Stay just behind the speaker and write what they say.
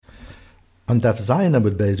On Daf Zayin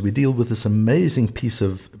Amud Beis, we deal with this amazing piece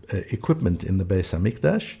of equipment in the Beis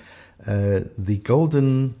Hamikdash, the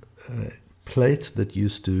golden plate that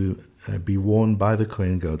used to be worn by the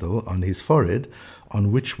Kohen Gadol on his forehead,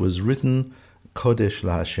 on which was written Kodesh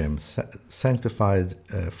LaHashem, sanctified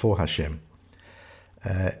for Hashem.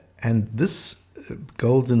 And this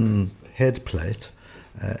golden head plate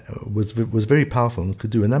was very powerful and could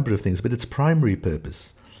do a number of things, but its primary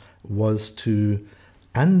purpose was to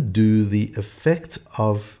undo the effect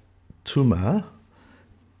of Tumah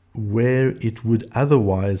where it would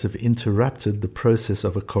otherwise have interrupted the process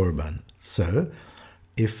of a korban. So,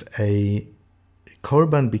 if a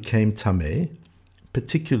korban became tameh,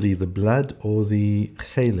 particularly the blood or the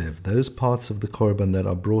chelev, those parts of the korban that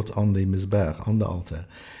are brought on the mizbeach, on the altar,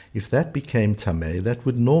 if that became tameh, that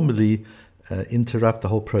would normally interrupt the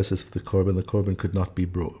whole process of the korban could not be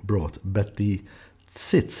brought. But the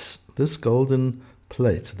tzitz, this golden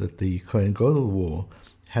plate that the Kohen Gadol wore,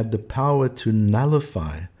 had the power to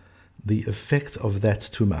nullify the effect of that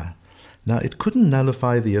tumah. Now, it couldn't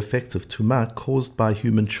nullify the effect of tumah caused by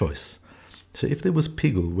human choice. So if there was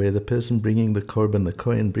pigul, where the person bringing the korban, the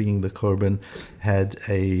Kohen bringing the korban, had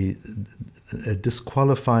a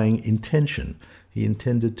disqualifying intention, he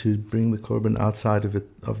intended to bring the korban outside of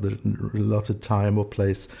the allotted time or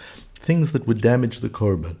place, things that would damage the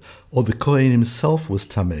korban, or the Kohen himself was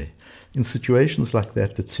tameh. In situations like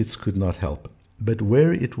that, the tzitz could not help. But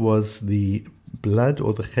where it was the blood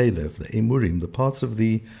or the chelev, the emurim, the parts of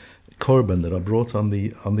the korban that are brought on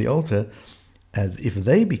the altar, and if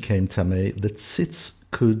they became tameh, the tzitz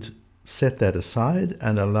could set that aside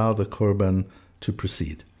and allow the korban to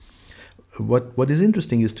proceed. What is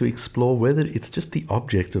interesting is to explore whether it's just the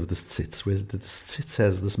object of the tzitz, whether the tzitz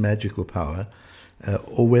has this magical power,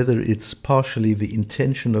 or whether it's partially the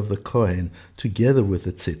intention of the Kohen together with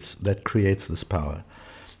the tzitz that creates this power.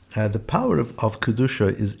 The power of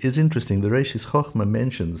Kedusha is interesting. The Reishis Chochma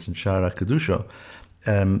mentions in Shara Kedusha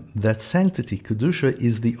that sanctity, Kedusha,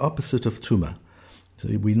 is the opposite of Tumah. So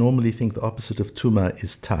we normally think the opposite of Tumah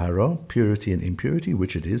is Tahara, purity and impurity,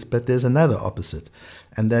 which it is, but there's another opposite,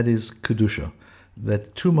 and that is Kedusha.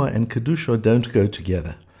 That Tumah and Kedusha don't go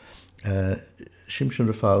together. Shimshon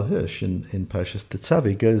Raphael Hirsch in Parshas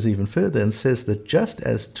Tetzaveh goes even further and says that just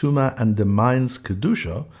as Tumah undermines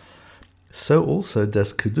Kedusha, so also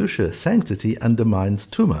does Kedusha, sanctity, undermines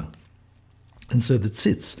Tumah. And so the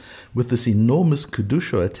tzitz, with this enormous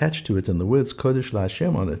Kedusha attached to it and the words Kodesh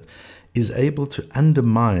LaHashem on it, is able to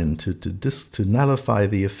undermine, to nullify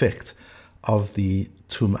the effect of the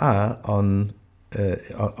Tum'ah on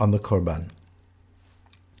the Korban.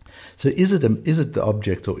 So is it the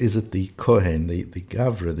object, or is it the Kohen, the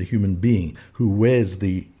Gavra, the human being who wears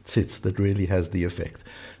the tzitz that really has the effect?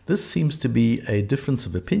 This seems to be a difference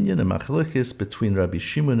of opinion, a machlokes between Rabbi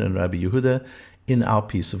Shimon and Rabbi Yehuda in our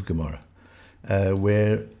piece of Gemara,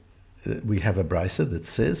 where we have a brisa that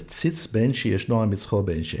says tzitz ben sheyeshno mitzcho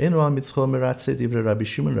ben she'eno mitzcho meratze divrei Rabbi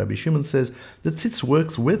Shimon. Rabbi Shimon says the tzitz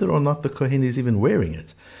works whether or not the kohen is even wearing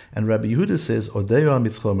it, and Rabbi Yehuda says odeo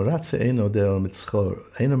mitzcho meratze ein odeo mitzcho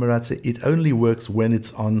eno meratze. It only works when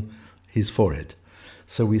it's on his forehead.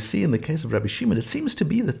 So we see in the case of Rabbi Shimon, it seems to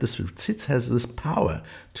be that this tzitz has this power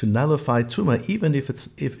to nullify tumah, even if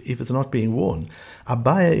it's not being worn.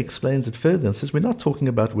 Abaya explains it further and says we're not talking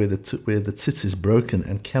about where the tzitz is broken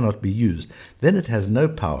and cannot be used. Then it has no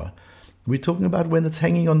power. We're talking about when it's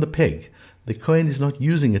hanging on the peg. The Kohen is not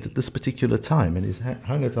using it at this particular time, and he's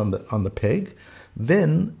hung it on the peg.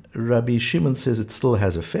 Then Rabbi Shimon says it still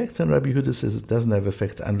has effect, and Rabbi Yehuda says it doesn't have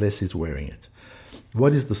effect unless he's wearing it.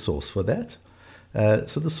 What is the source for that?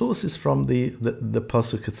 So the source is from the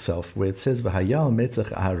pasuk itself, where it says "V'hayal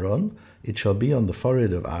metzach Aaron," it shall be on the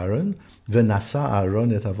forehead of Aaron. V'nasa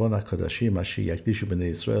Aaron et avon hakodashim asher yakdishu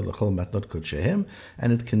b'nei Yisrael l'chol matnot kodshehem,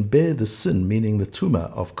 and it can bear the sin, meaning the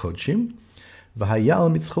tumah of kodshim.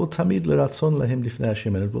 V'hayal mitzcho tamid l'ratzon lahem lifnei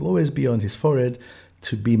Hashem, and it will always be on his forehead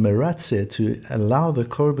to be meratzeh, to allow the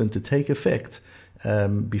korban to take effect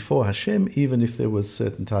before Hashem, even if there was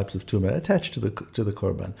certain types of tumah attached to the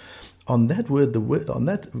korban. On that on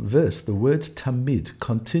that verse, the word tamid,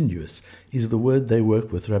 continuous, is the word they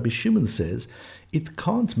work with. Rabbi Shimon says it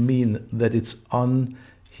can't mean that it's on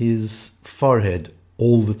his forehead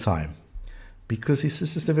all the time, because he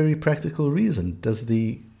says it's a very practical reason. Does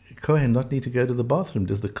the Kohen not need to go to the bathroom?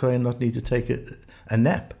 Does the Kohen not need to take a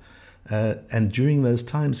nap? And during those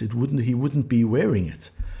times, he wouldn't be wearing it.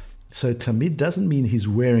 So tamid doesn't mean he's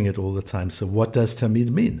wearing it all the time. So what does tamid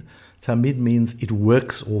mean? Tamid means it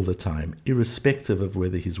works all the time, irrespective of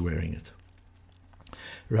whether he's wearing it.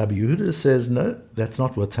 Rabbi Yehuda says, no, that's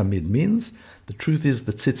not what tamid means. The truth is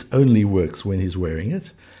the tzitz only works when he's wearing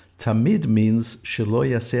it. Tamid means shelo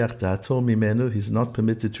yaseach da'ato mimenu. He's not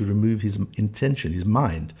permitted to remove his intention, his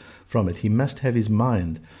mind, from it. He must have his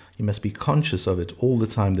mind. He must be conscious of it all the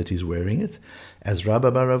time that he's wearing it. As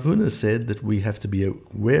Rabba bar Rav Huna said, that we have to be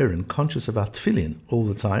aware and conscious of our tefillin all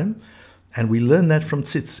the time. And we learn that from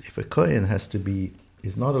tzitz. If a kohen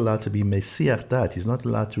is not allowed to be mesiach dat, he's not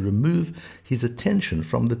allowed to remove his attention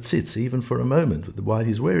from the tzitz, even for a moment, while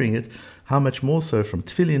he's wearing it, how much more so from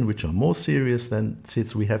tefillin, which are more serious than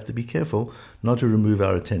tzitz, we have to be careful not to remove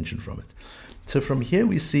our attention from it. So from here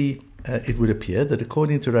we see, it would appear that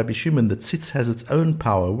according to Rabbi Shimon, the tzitz has its own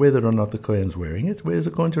power, whether or not the kohen's wearing it, whereas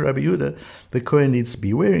according to Rabbi Yehuda, the kohen needs to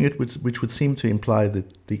be wearing it, which would seem to imply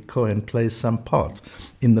that the kohen plays some part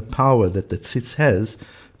in the power that the tzitz has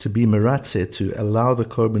to be meratzeh, to allow the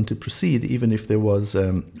korban to proceed, even if there was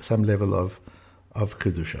some level of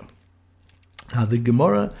kedusha. Now the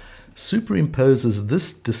Gemara superimposes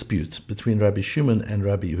this dispute between Rabbi Shimon and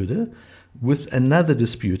Rabbi Yehuda with another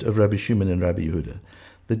dispute of Rabbi Shimon and Rabbi Yehuda.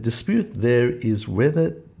 The dispute there is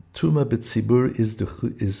whether Tuma b'tzibur is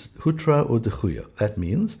hutra or dechuya. That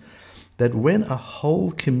means that when a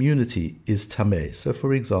whole community is tameh, so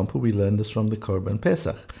for example, we learn this from the Korban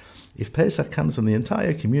Pesach. If Pesach comes and the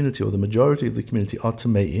entire community or the majority of the community are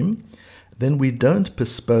tameim, then we don't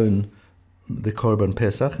postpone the Korban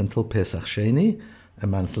Pesach until Pesach Sheni, a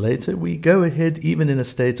month later. We go ahead even in a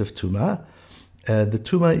state of Tumah. The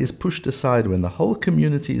Tumah is pushed aside when the whole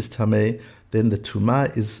community is tameh. Then the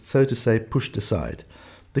Tumah is, so to say, pushed aside.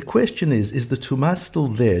 The question is the Tumah still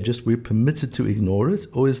there, just we're permitted to ignore it,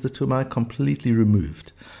 or is the Tumah completely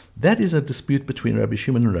removed? That is a dispute between Rabbi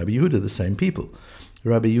Shimon and Rabbi Yehuda, the same people.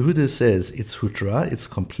 Rabbi Yehuda says it's hutra, it's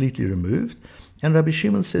completely removed, and Rabbi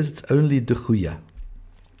Shimon says it's only dechuya,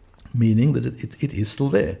 meaning that it is still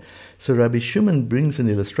there. So Rabbi Shimon brings an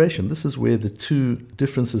illustration. This is where the two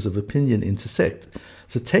differences of opinion intersect.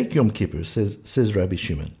 So take Yom Kippur, says Rabbi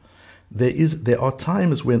Shimon. There are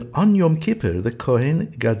times when on Yom Kippur the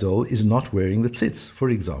Kohen Gadol is not wearing the tzitz. For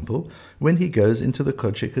example, when he goes into the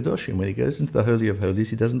Kodesh Kadoshim, when he goes into the Holy of Holies,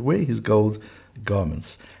 he doesn't wear his gold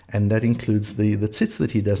garments, and that includes the tzitz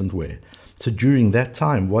that he doesn't wear. So during that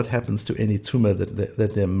time, what happens to any tumah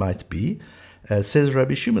that there might be? Says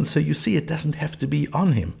Rabbi Shimon, so you see it doesn't have to be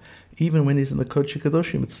on him. Even when he's in the Kodesh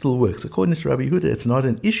Kadoshim, it still works. According to Rabbi Yehuda, it's not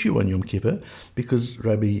an issue on Yom Kippur, because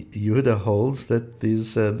Rabbi Yehuda holds that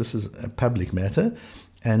this is a public matter,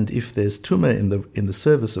 and if there's tumah in the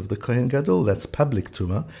service of the Kohen Gadol, that's public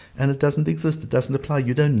tumah, and it doesn't exist, it doesn't apply.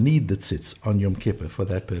 You don't need the tzitz on Yom Kippur for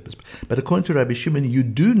that purpose. But according to Rabbi Shimon, you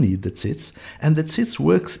do need the tzitz, and the tzitz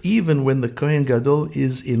works even when the Kohen Gadol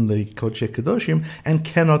is in the Kodesh Kadoshim and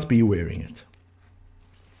cannot be wearing it.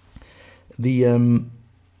 The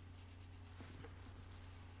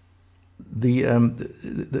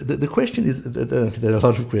question is, there are a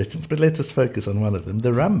lot of questions, but let's just focus on one of them.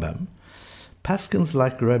 The Rambam paskins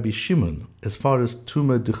like Rabbi Shimon as far as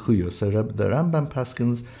Tumah Dechuyo. So the Rambam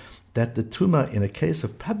paskins that the Tumah in a case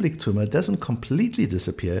of public Tumah doesn't completely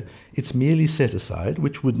disappear, it's merely set aside,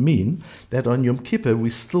 which would mean that on Yom Kippur we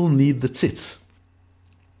still need the tzitz,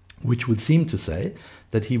 which would seem to say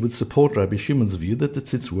that he would support Rabbi Shimon's view that the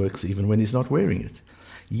tzitz works even when he's not wearing it.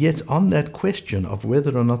 Yet on that question of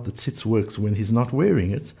whether or not the tzitz works when he's not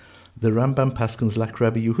wearing it, the Rambam paskins like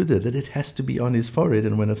Rabbi Yehuda that it has to be on his forehead,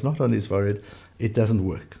 and when it's not on his forehead, it doesn't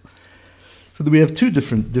work. So we have two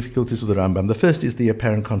different difficulties with the Rambam. The first is the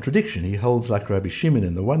apparent contradiction. He holds like Rabbi Shimon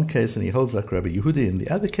in the one case, and he holds like Rabbi Yehuda in the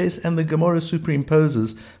other case, and the Gemara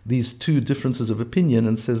superimposes these two differences of opinion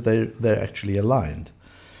and says they're actually aligned.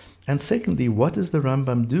 And secondly, what does the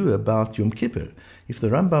Rambam do about Yom Kippur? If the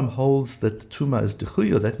Rambam holds that the Tumah is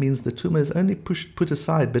Dechuyo, that means the Tumah is only put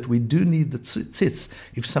aside, but we do need the tzitz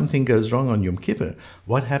if something goes wrong on Yom Kippur.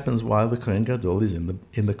 What happens while the Kohen Gadol is in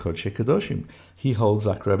the Kodesh Kadoshim? He holds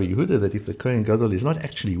like Rabbi Yehuda that if the Kohen Gadol is not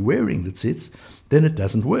actually wearing the tzitz, then it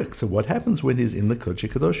doesn't work. So what happens when he's in the Kodesh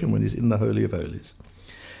Kadoshim, when he's in the Holy of Holies?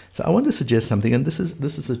 So I want to suggest something, and this is a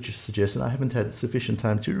suggestion. I haven't had sufficient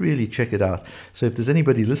time to really check it out. So if there's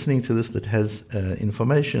anybody listening to this that has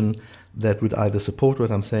information that would either support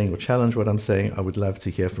what I'm saying or challenge what I'm saying, I would love to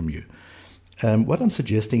hear from you. What I'm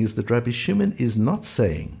suggesting is that Rabbi Shimon is not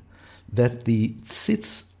saying that the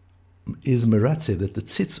tzitz is meratzeh, that the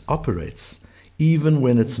tzitz operates even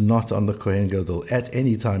when it's not on the Kohen Gadol at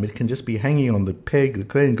any time. It can just be hanging on the peg. The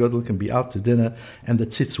Kohen Gadol can be out to dinner and the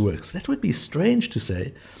tzitz works. That would be strange to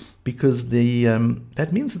say, because that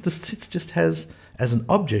means that the tzitz just has, as an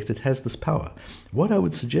object, it has this power. What I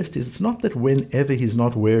would suggest is it's not that whenever he's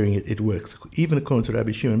not wearing it, it works, even according to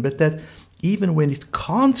Rabbi Shimon, but that even when it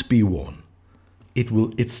can't be worn,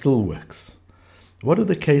 it still works. What are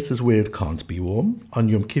the cases where it can't be worn? On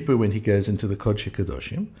Yom Kippur when he goes into the Kodesh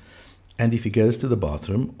HaKadoshim, and if he goes to the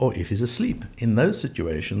bathroom, or if he's asleep. In those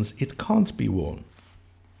situations, it can't be worn.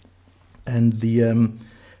 And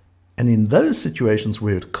in those situations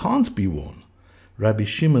where it can't be worn, Rabbi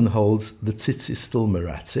Shimon holds the tzitz is still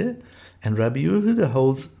meratzeh, and Rabbi Yehuda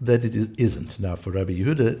holds that it isn't. Now, for Rabbi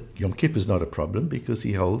Yehuda, Yom Kippur is not a problem because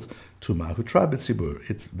he holds Tumah Hutra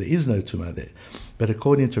B'tzibur. There is no Tumah there. But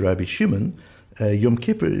according to Rabbi Shimon, Yom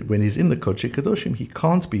Kippur, when he's in the Kodesh HaKadoshim, he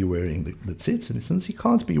can't be wearing the tzitz, and since he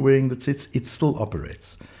can't be wearing the tzitz, it still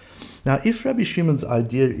operates. Now, if Rabbi Shimon's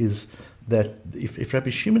idea is that, if Rabbi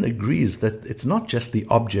Shimon agrees that it's not just the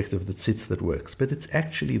object of the tzitz that works, but it's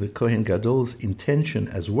actually the Kohen Gadol's intention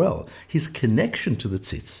as well, his connection to the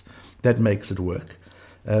tzitz, that makes it work.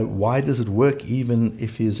 Why does it work even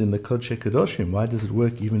if he's in the Kodesh HaKadoshim? Why does it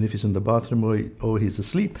work even if he's in the bathroom or he's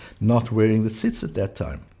asleep, not wearing the tzitz at that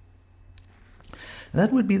time? And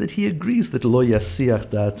that would be that he agrees that lo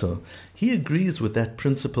yasiach dato. He agrees with that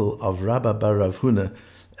principle of Rabba bar Rav Huna,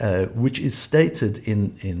 which is stated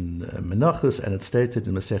in Menachos, and it's stated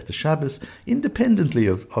in Masechta Shabbos, independently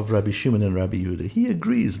of Rabbi Shimon and Rabbi Yehuda. He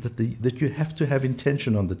agrees that you have to have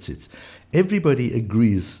intention on the tzitz. Everybody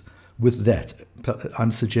agrees with that,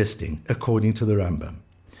 I'm suggesting, according to the Rambam.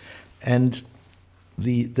 And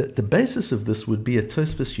the basis of this would be a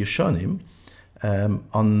Tosfos Yeshonim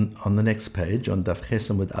on the next page, on Daf Ches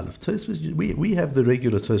Amud Aleph. Tosfos, we have the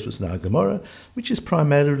regular Tosfos now Gemara, which is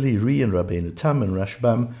primarily Ri and Rabbeinu Tam and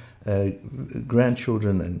Rashbam,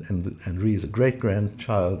 grandchildren, and Ri is a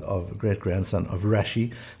great-grandson of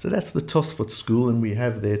Rashi. So that's the Tosfot school, and we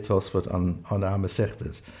have their Tosfot on our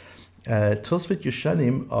Masechtas. Tosfot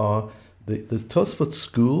Yeshanim are the Tosfot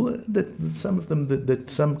school, that some of them, that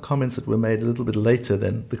some comments that were made a little bit later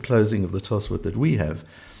than the closing of the Tosfot that we have,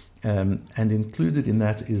 and included in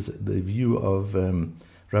that is the view of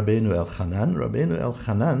Rabbeinu Elchanan. Rabbeinu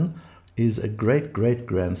Elchanan is a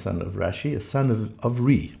great-great-grandson of Rashi, a son of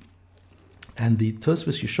Ri. And the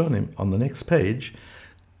Tosfos Yeshonim on the next page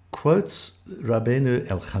quotes Rabbeinu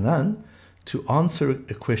Elchanan to answer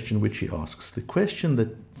a question which he asks. The question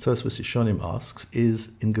that Tosfos Yeshonim asks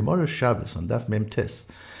is in Gemara Shabbos on Daf Mem Tes.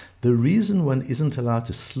 The reason one isn't allowed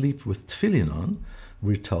to sleep with tefillin on,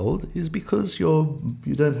 we're told, is because you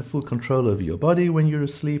don't have full control over your body when you're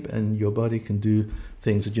asleep, and your body can do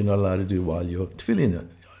things that you're not allowed to do while your tefillin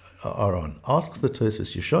are on. Asks the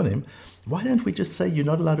Tosfos Yeshonim, why don't we just say you're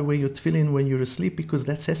not allowed to wear your tefillin when you're asleep, because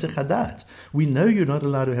that's Hesech Hadat. We know you're not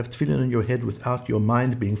allowed to have tefillin on your head without your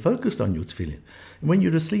mind being focused on your tefillin. And when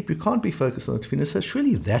you're asleep, you can't be focused on the tefillin. So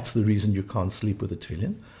surely that's the reason you can't sleep with a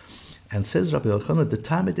tefillin. And says Rabbi Elchanan, the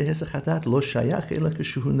Tamid Hesech Hadat lo shayach ela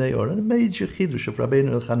keshuhu neor, and a major chidush of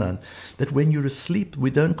Rabbeinu Elchanan, that when you're asleep, we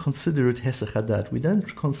don't consider it Hesech Hadat. We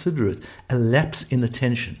don't consider it a lapse in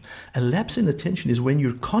attention. A lapse in attention is when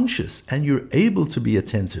you're conscious and you're able to be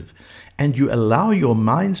attentive, and you allow your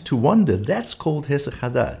mind to wander. That's called Hesech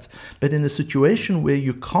Hadat. But in a situation where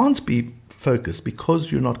you can't be focused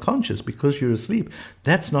because you're not conscious, because you're asleep,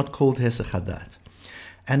 that's not called Hesech Hadat.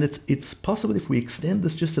 And it's possible if we extend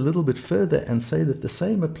this just a little bit further and say that the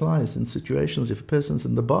same applies in situations if a person's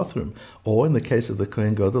in the bathroom, or in the case of the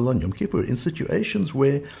Kohen Gadol on Yom Kippur, in situations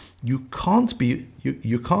where you can't be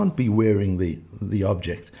wearing the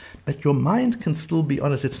object, but your mind can still be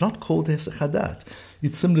on it. It's not called Hesech Hadat.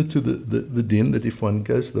 It's similar to the din that if one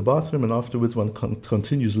goes to the bathroom and afterwards one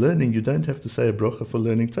continues learning, you don't have to say a bracha for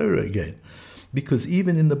learning Torah again. Because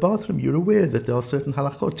even in the bathroom, you're aware that there are certain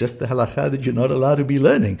halachot. Just the halacha that you're not allowed to be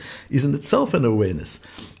learning is in itself an awareness.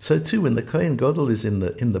 So too, when the Kohen Gadol is in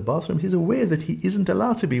the bathroom, he's aware that he isn't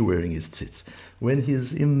allowed to be wearing his tzitz. When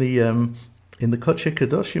he's in the Kodesh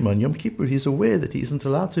HaKadoshim on Yom Kippur, he's aware that he isn't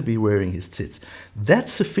allowed to be wearing his tzitz.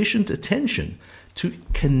 That's sufficient attention to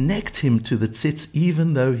connect him to the tzitz,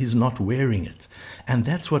 even though he's not wearing it. And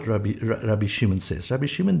that's what Rabbi Shimon says. Rabbi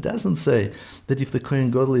Shimon doesn't say that if the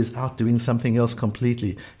Kohen Gadol is out doing something else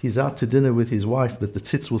completely, he's out to dinner with his wife, that the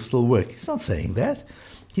tzitz will still work. He's not saying that.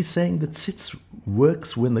 He's saying that tzitz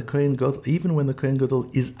works when the Kohen Gadol, even when the Kohen Gadol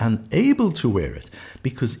is unable to wear it,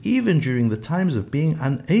 because even during the times of being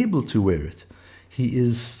unable to wear it, he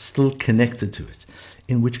is still connected to it.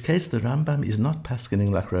 In which case the Rambam is not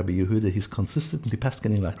paskening like Rabbi Yehuda, he's consistently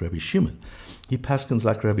paskening like Rabbi Shimon. He paskens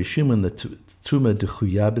like Rabbi Shimon that Tumah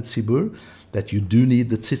dechuya b'tzibur, that you do need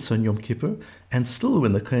the tzitz on Yom Kippur, and still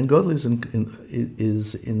when the Kohen Gadol is in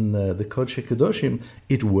the Kodesh HaKadoshim,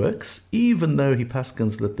 it works, even though he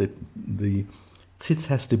paskens that the tzitz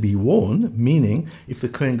has to be worn, meaning if the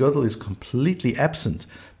Kohen Gadol is completely absent,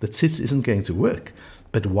 the tzitz isn't going to work.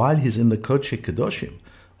 But while he's in the Kodesh HaKadoshim,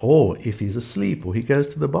 or if he's asleep, or he goes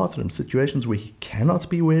to the bathroom, situations where he cannot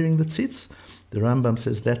be wearing the tzitz, the Rambam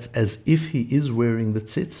says that's as if he is wearing the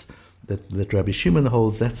tzitz. That Rabbi Shimon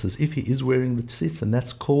holds that's as if he is wearing the tzitz, and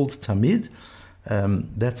that's called tamid.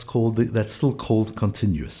 That's still called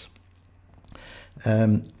continuous.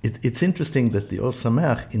 It's interesting that the Or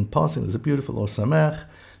Sameach, in passing, there's a beautiful Or Sameach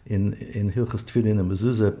in Hilchos Tefillin and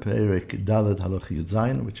Mezuzah, Perek Daled Halacha Yud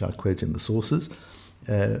Zayin, which I quote in the sources,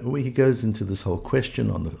 where he goes into this whole question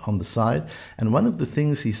on the side. And one of the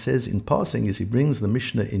things he says in passing is he brings the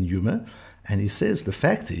Mishnah in Yuma, and he says the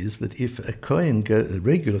fact is that if a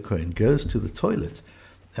regular Kohen goes to the toilet,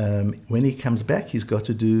 when he comes back, he's got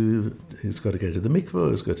to go to the mikveh,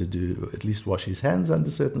 he's got to at least wash his hands under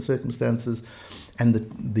certain circumstances. And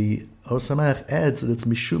the Or Sameach adds that it's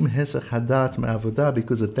mishum hesach hadat me'avodah,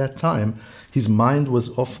 because at that time his mind was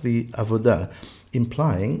off the avodah,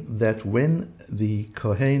 implying that when the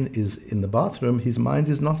Kohen is in the bathroom, his mind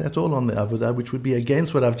is not at all on the avodah, which would be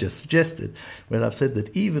against what I've just suggested, where I've said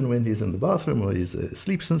that even when he's in the bathroom or he's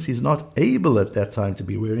asleep, since he's not able at that time to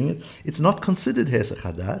be wearing it, it's not considered hesach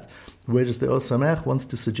hadat, whereas the Or Sameach wants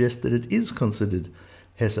to suggest that it is considered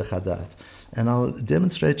hesach hadat. And I'll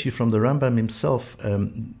demonstrate to you from the Rambam himself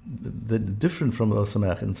different from the Or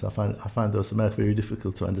Sameach, and so I find the Or Sameach very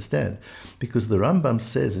difficult to understand, because the Rambam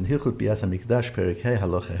says in Hilchot Biyat HaMikdash Perek Hey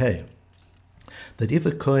Halacha Hey that if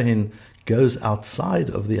a Kohen goes outside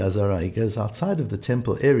of the Azara, he goes outside of the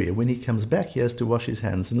temple area, when he comes back he has to wash his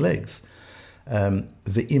hands and legs.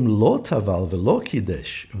 Ve'im lo taval ve'lo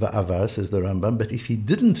kidesh va'avar, says the Rambam, but if he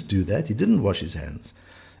didn't do that, he didn't wash his hands,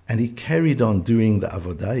 and he carried on doing the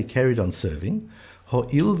avodah, he carried on serving,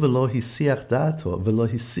 ho'il ve'lo hisiach da'ato ve'lo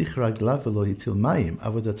hisich raglav ve'lo hitil mayim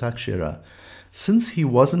avodatak shera, since he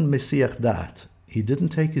wasn't mesiach da'at, he didn't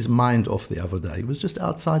take his mind off the avodah, he was just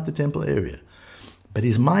outside the temple area. But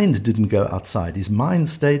his mind didn't go outside. His mind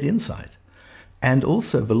stayed inside. And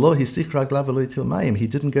also, v'lo hisich raglav ve'lo hitil mayim, he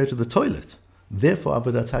didn't go to the toilet. Therefore,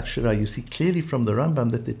 avodat hakshira, you see clearly from the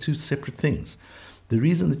Rambam that they're two separate things. The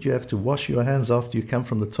reason that you have to wash your hands after you come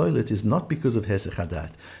from the toilet is not because of hesech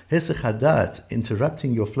hadat. Hesech hadat,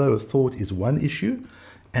 interrupting your flow of thought, is one issue,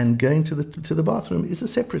 and going to the bathroom is a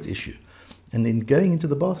separate issue. And in going into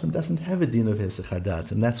the bathroom doesn't have a din of hesech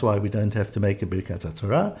hadat, and that's why we don't have to make a birkat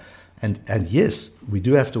HaTorah. And yes, we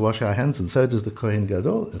do have to wash our hands, and so does the Kohen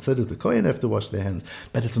Gadol, and so does the Kohen have to wash their hands,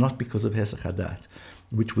 but it's not because of hesech hadat,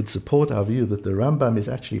 which would support our view that the Rambam is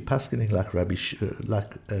actually paskening like Rabbi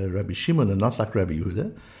Shimon and not like Rabbi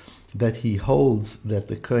Yehuda, that he holds that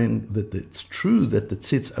the Kohen, that it's true that the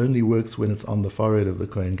tzitz only works when it's on the forehead of the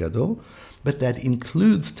Kohen Gadol, but that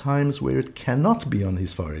includes times where it cannot be on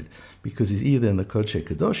his forehead, because he's either in the Kodesh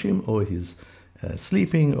Kedoshim or he's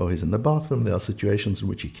sleeping or he's in the bathroom. There are situations in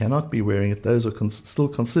which he cannot be wearing it. Those are still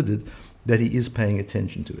considered that he is paying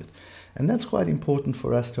attention to it. And that's quite important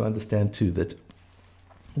for us to understand too, that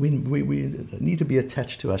we need to be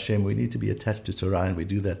attached to Hashem, we need to be attached to Torah, and we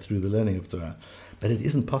do that through the learning of Torah. But it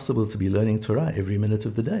isn't possible to be learning Torah every minute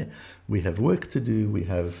of the day. We have work to do, we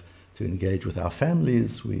have to engage with our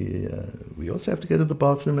families, we also have to go to the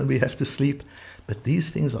bathroom, and we have to sleep. But these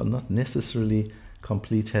things are not necessarily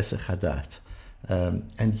complete hesech hadat.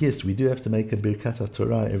 And yes, we do have to make a birkat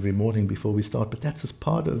HaTorah every morning before we start, but that's as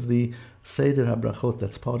part of the Seder HaBrachot,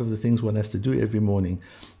 that's part of the things one has to do every morning.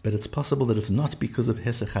 But it's possible that it's not because of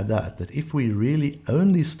hesech hadat, that if we really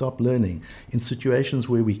only stop learning in situations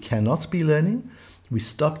where we cannot be learning, we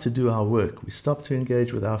stop to do our work, we stop to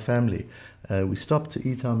engage with our family, we stop to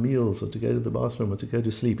eat our meals or to go to the bathroom or to go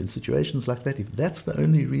to sleep. In situations like that, if that's the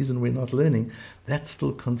only reason we're not learning, that's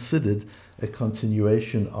still considered a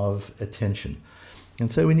continuation of attention.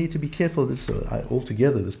 And so we need to be careful.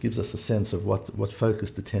 Altogether, this gives us a sense of what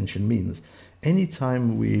focused attention means.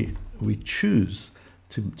 Anytime we choose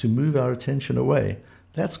to move our attention away,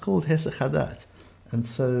 that's called hesech hadat. And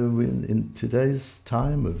so in today's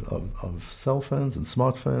time of cell phones and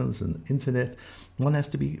smartphones and internet, one has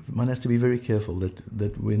to be very careful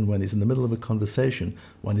that when one is in the middle of a conversation,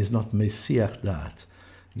 one is not mesiach da'at.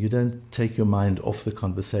 You don't take your mind off the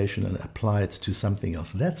conversation and apply it to something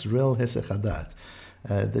else. That's real hesech hadat.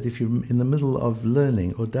 That if you're in the middle of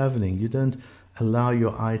learning or davening, you don't allow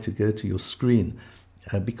your eye to go to your screen,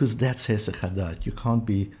 because that's hesech hadat. You can't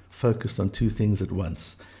be focused on two things at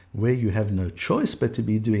once. Where you have no choice but to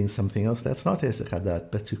be doing something else, that's not hesech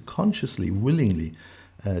hadat. But to consciously, willingly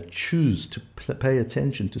choose to pay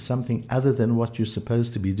attention to something other than what you're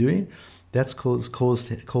supposed to be doing, that's called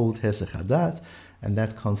hesech hadat, and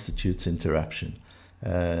that constitutes interruption.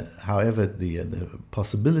 However, the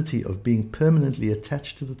possibility of being permanently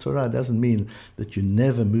attached to the Torah doesn't mean that you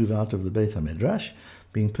never move out of the Beit HaMidrash,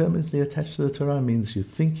 Being permanently attached to the Torah means you're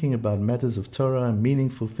thinking about matters of Torah,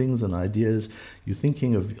 meaningful things and ideas. You're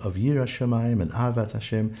thinking of Yirah Shamayim and Ahavat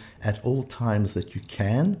Hashem at all times that you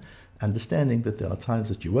can, understanding that there are times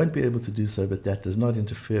that you won't be able to do so, but that does not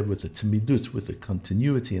interfere with the Tamidut, with the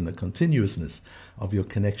continuity and the continuousness of your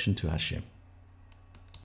connection to Hashem.